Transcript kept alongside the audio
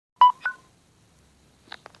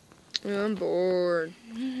I'm bored.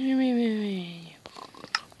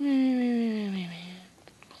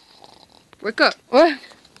 Wake up. What?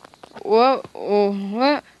 What? Oh,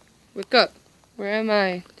 what? Wake up. Where am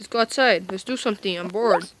I? Let's go outside. Let's do something. I'm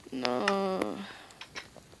bored. No.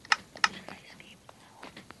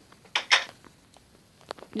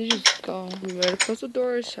 You just go. We better close the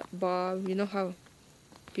doors, Bob. You know how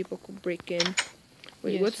people could break in.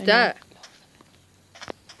 Wait, Yes, what's I that?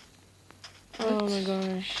 Oh my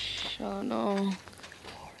gosh. Oh no.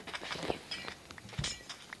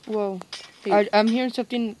 Whoa. Hey. I'm hearing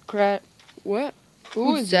something crack. What?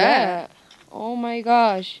 Who Who's is that? Oh my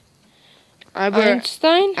gosh. Albert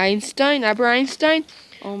Einstein? Einstein? Albert Einstein?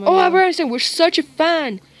 Oh my Oh, god. Albert Einstein, we're such a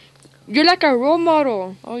fan. You're like our role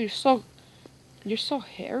model. Oh, you're so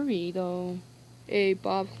hairy though. Hey,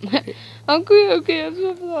 Bob. Okay, I'm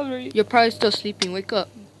so sorry. You're probably still sleeping. Wake up.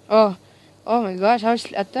 Oh my gosh, I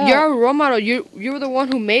was at that. You're our role model. You're the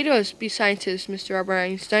one who made us be scientists, Mr. Albert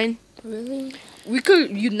Einstein. Really? We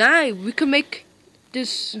could unite. We could make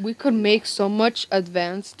this. We could make so much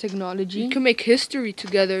advanced technology. We could make history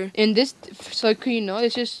together. In this, so could you know,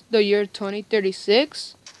 this is the year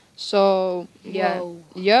 2036. So yeah, Whoa.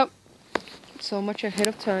 yep. So much ahead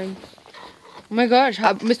of time. Oh my gosh,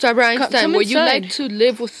 Mr. Albert Einstein, come would you inside. like to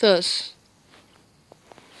live with us?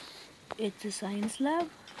 It's a science lab?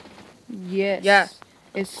 yes. Yeah.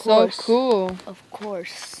 It's so course. cool. Of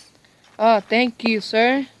course. Oh, thank you,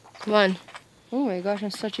 sir. Come on. Oh my gosh,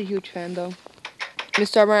 I'm such a huge fan though.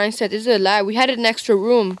 Mr. Albert Einstein, this is a lie. We had an extra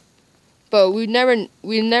room, but we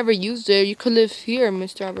never used it. You could live here,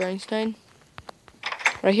 Mr. Albert Einstein.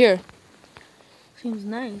 Right here. Seems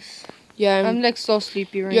nice. Yeah, I'm like so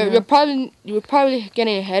sleepy right you're now. you're probably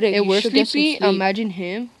getting a headache. Hey, You we're should get some sleepy. sleep. Imagine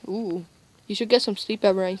him. Ooh. You should get some sleep,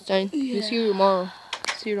 Albert Einstein. We'll see you tomorrow.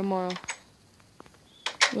 See you tomorrow.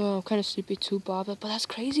 Oh, I'm kind of sleepy too, Bob. But that's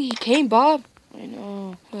crazy. He came, Bob. I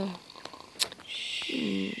know.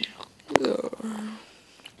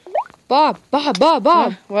 Bob.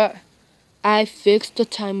 What? I fixed the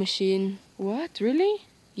time machine. What? Really?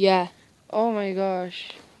 Yeah, Oh my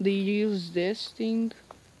gosh. Do you use this thing?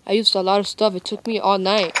 I used a lot of stuff. It took me all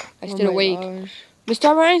night. I stayed my awake. gosh. Mr.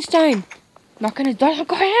 Albert Einstein. Knock on his door.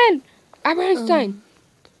 Go ahead. Albert Einstein.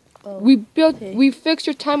 Oh, We fixed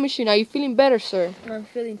your time machine. Are you feeling better, sir? I'm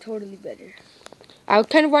feeling totally better. I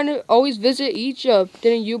kind of want to always visit Egypt.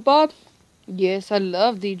 Didn't you, Bob? Yes, I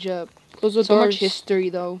love Egypt. Close the So doors. much history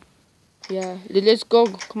though. Yeah, let's go.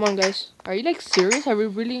 Come on, guys. Are you like serious? Are we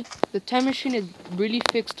really? The time machine is really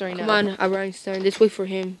fixed right Come now. on, Albert Einstein. Let's wait for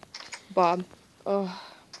him. Bob. Oh.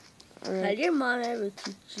 Did your mom ever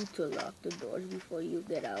teach you to lock the doors before you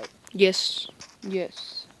get out? Yes.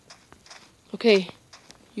 Yes. Okay.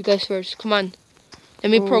 You guys first. Come on.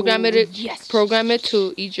 Let me program it. Yes. Program it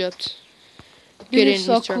to Egypt. This Get in, is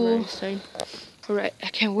so Mr. Albert cool. Einstein. All right. I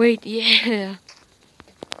can't wait. Yeah.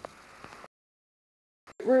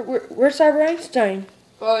 Where's Albert Einstein?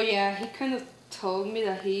 Oh yeah, he kind of told me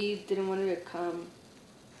that he didn't want to come.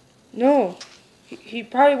 No. He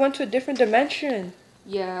probably went to a different dimension.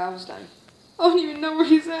 Yeah, I was dying. I don't even know where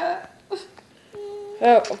he's at.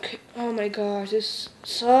 Oh, okay. Oh my gosh, this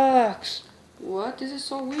sucks. What? This is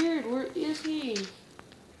so weird. Where is he?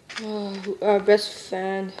 Oh, our best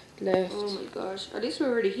fan left. Oh my gosh. At least we're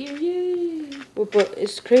already here. Yay! But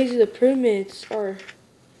it's crazy. The pyramids are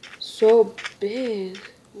so big.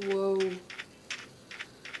 Whoa.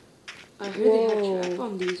 I heard they Whoa. had trap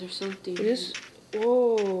on these or something. This.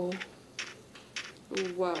 Whoa.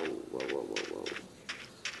 Wow. Whoa.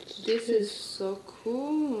 This is so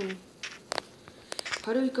cool.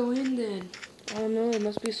 How do we go in then? I don't know. It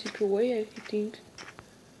must be a secret way, I think.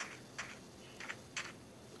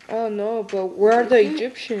 I don't know, but where are the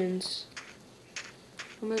Egyptians?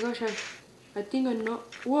 Oh my gosh, I think I know.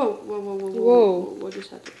 Whoa. Whoa. What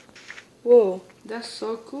just happened? Whoa. That's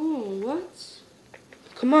so cool. What?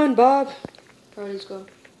 Come on, Bob. Alright, let's go.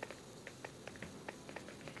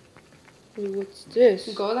 Wait, what's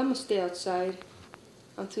this? Go, I'm gonna stay outside.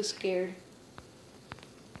 I'm too scared.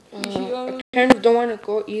 I kind of don't want to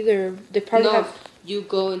go either. They probably No, have you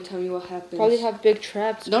go and tell me what happens. probably have big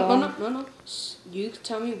traps. No. Bob. You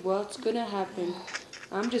tell me what's gonna happen.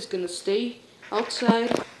 I'm just gonna stay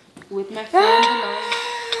outside with my friend alone.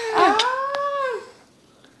 Ah!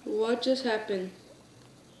 What just happened?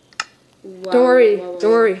 Wow, Don't worry. wow.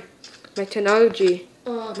 Don't worry. My technology.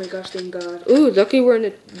 Oh my gosh, thank God. Ooh, lucky we're in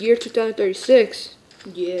the year 2036.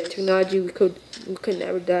 Yes. Technology, we could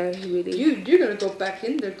never die, really. You're gonna go back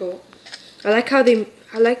in there, go. I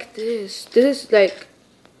like this. This is like,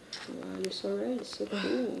 Wow, you're so right. It's so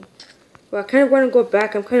cool. well, I kind of want to go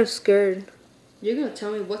back. I'm kind of scared. You're gonna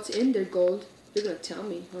tell me what's in there, Gold. You're gonna tell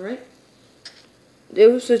me, alright? It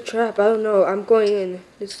was a trap. I don't know. I'm going in.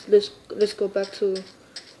 Let's go back to.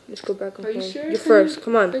 Let's go back and Are you forth. sure? You first.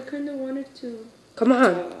 Come on. I kinda wanted to. Come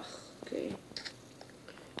on. Okay.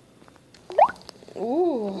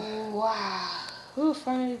 Ooh. Wow. Ooh,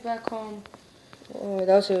 finally back home. Oh,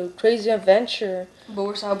 that was a crazy adventure. But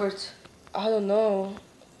where's Albert? I don't know.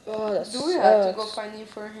 Oh, that Do we have to go sucks. find him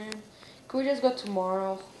for him? Can we just go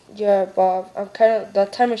tomorrow? Yeah, Bob. I'm kind of.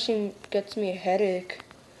 That time machine gets me a headache.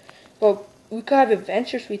 But we could have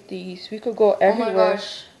adventures with these. We could go everywhere. Oh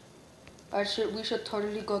my gosh. We should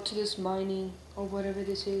totally go to this mining or whatever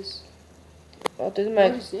this is. Oh, this is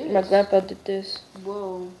What is this? my grandpa did this.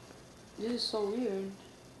 Whoa. This is so weird.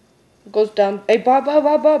 It goes down. Hey, Bob,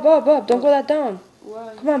 don't go that down.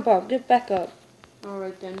 Why? Come on, Bob, get back up.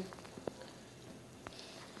 Alright then.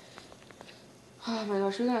 Oh my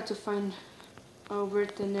gosh, we're gonna have to find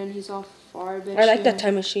Albert and then he's all far. I like that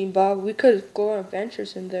time machine, Bob. We could go on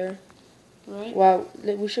adventures in there. Right? Wow,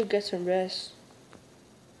 we should get some rest.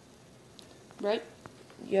 Right?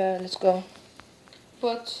 Yeah, let's go.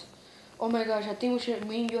 But, oh my gosh, I think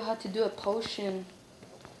me and you have to do a potion.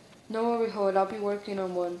 No worry, hold. I'll be working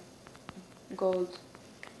on one. Gold.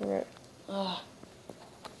 Alright.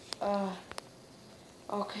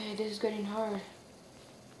 Okay, this is getting hard.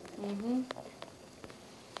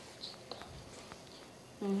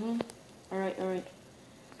 Alright.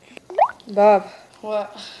 Bob,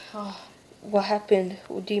 What? what happened?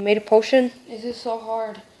 Do you made a potion? This is so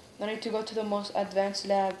hard. I need to go to the most advanced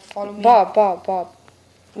lab. Follow me. Bob.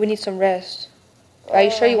 We need some rest. Are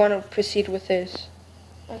you sure you want to proceed with this?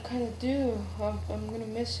 I kind of do. I'm gonna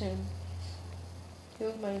miss him. He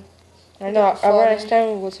was my. I know, father. Albert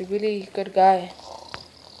Einstein was a really good guy.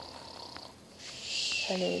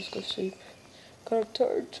 I know, let's go sleep. Kind of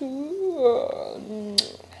tired too.